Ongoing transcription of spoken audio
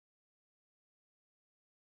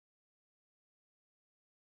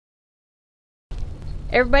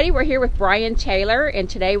Everybody, we're here with Bryan Taylor, and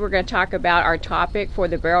today we're going to talk about our topic for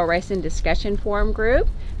the Barrel Racing Discussion Forum group,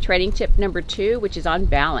 training tip number 2, which is on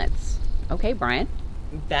balance. Okay, Bryan.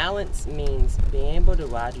 Balance means being able to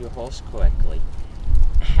ride your horse correctly,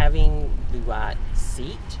 having the right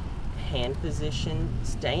seat, hand position,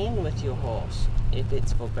 staying with your horse. If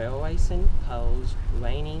it's for barrel racing, pose,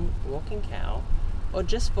 reining, walking cow, or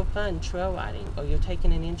just for fun, trail riding, or you're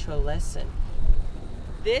taking an intro lesson.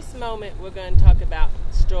 This moment we're going to talk about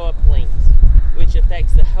stirrup length, which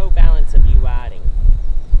affects the whole balance of you riding.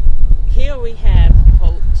 Here we have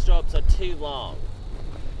her stirrups are too long.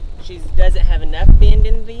 She doesn't have enough bend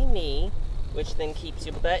in the knee, which then keeps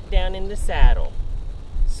your butt down in the saddle.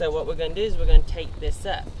 So what we're going to do is we're going to take this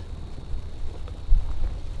up.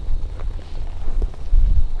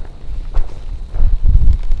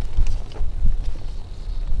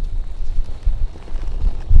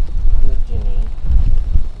 Lift your knee.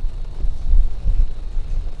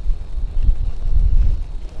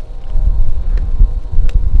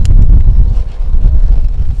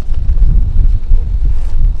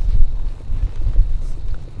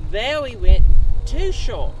 There we went too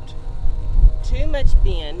short, too much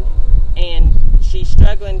bend, and she's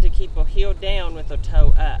struggling to keep her heel down with her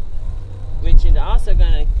toe up, which is also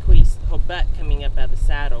going to increase her butt coming up out of the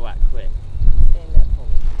saddle right quick. Stand up for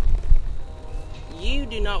me. You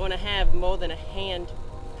do not want to have more than a hand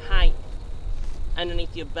height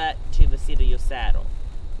underneath your butt to the seat of your saddle.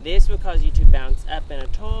 This will cause you to bounce up in a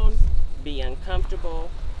turn, be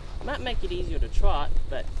uncomfortable. It might make it easier to trot,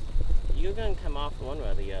 but you're going to come off one way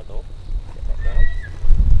or the other. Get back down.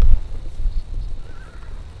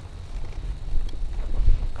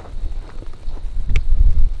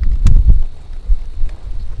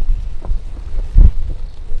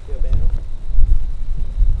 Feel better?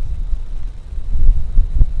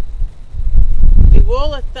 The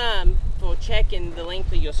rule of thumb for checking the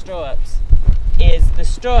length of your stirrups is the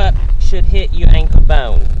stirrup should hit your ankle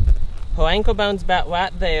bone. Her ankle bone's about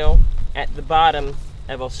right there at the bottom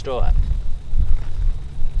of her stirrup.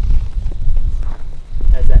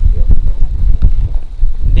 How's that feel?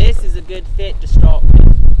 This is a good fit to start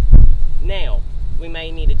with. Now, we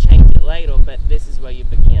may need to change it later, but this is where you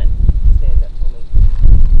begin. Stand up for me.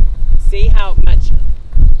 See how much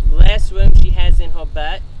less room she has in her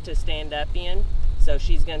butt to stand up in? So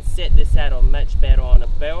she's going to sit this saddle much better on a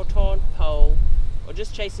barrel torn pole or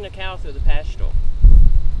just chasing a cow through the pasture.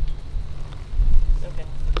 Okay.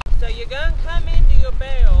 So you're going to come into your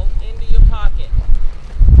barrel, into your pocket.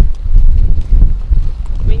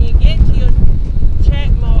 When you get to your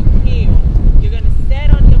check mark heel, you're going to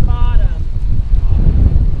set on your bottom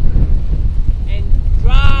and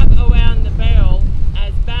drive around the barrel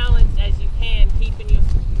as balanced as you can, keeping your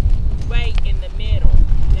weight in the middle.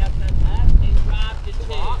 Now come up and drive to 2.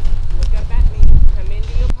 Look up at me. Come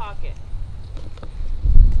into your pocket.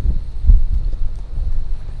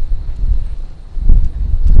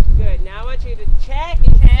 Good. Now I want you to check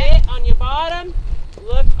and sit on your bottom.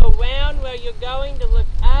 Look around where you're going to look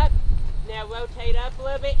up. Now rotate up a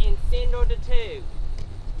little bit and send her to 2.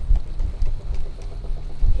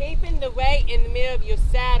 Keeping the weight in the middle of your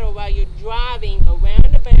saddle while you're driving around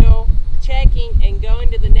the barrel, checking, and going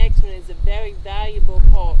to the next one is a very valuable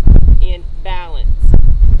part in balance.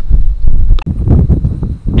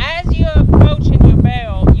 As you're approaching your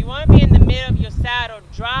barrel, you want to be in the middle of your saddle,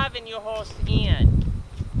 driving your horse in.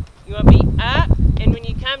 You want to be up, and when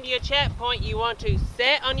you come to your checkpoint, you want to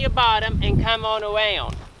set on your bottom and come on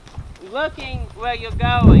around, looking where you're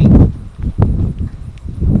going.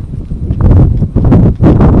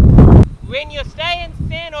 When you're staying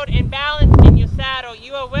centered and balanced in your saddle,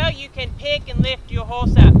 you are where you can pick and lift your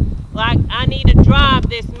horse up. Like I need to drive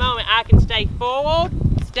this moment, I can stay forward,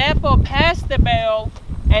 step or past the barrel,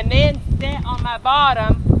 and then set on my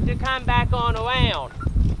bottom to come back on around.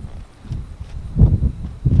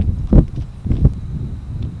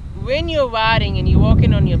 When you're riding and you're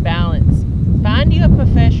working on your balance, find you a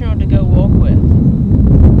professional to go walk with.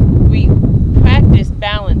 We practice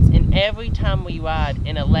balance in every time we ride,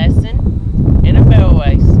 in a lesson, in a barrel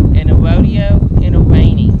race, in a rodeo, in a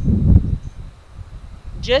reining.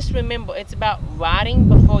 Just remember, it's about riding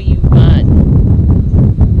before you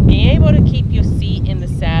run. Being able to keep your seat in the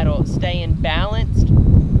saddle, staying balanced,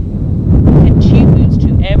 contributes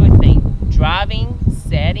to everything. Driving,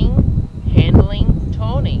 setting, handling,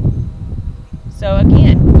 turning. So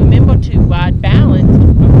again, remember to ride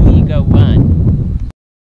balanced before you go run.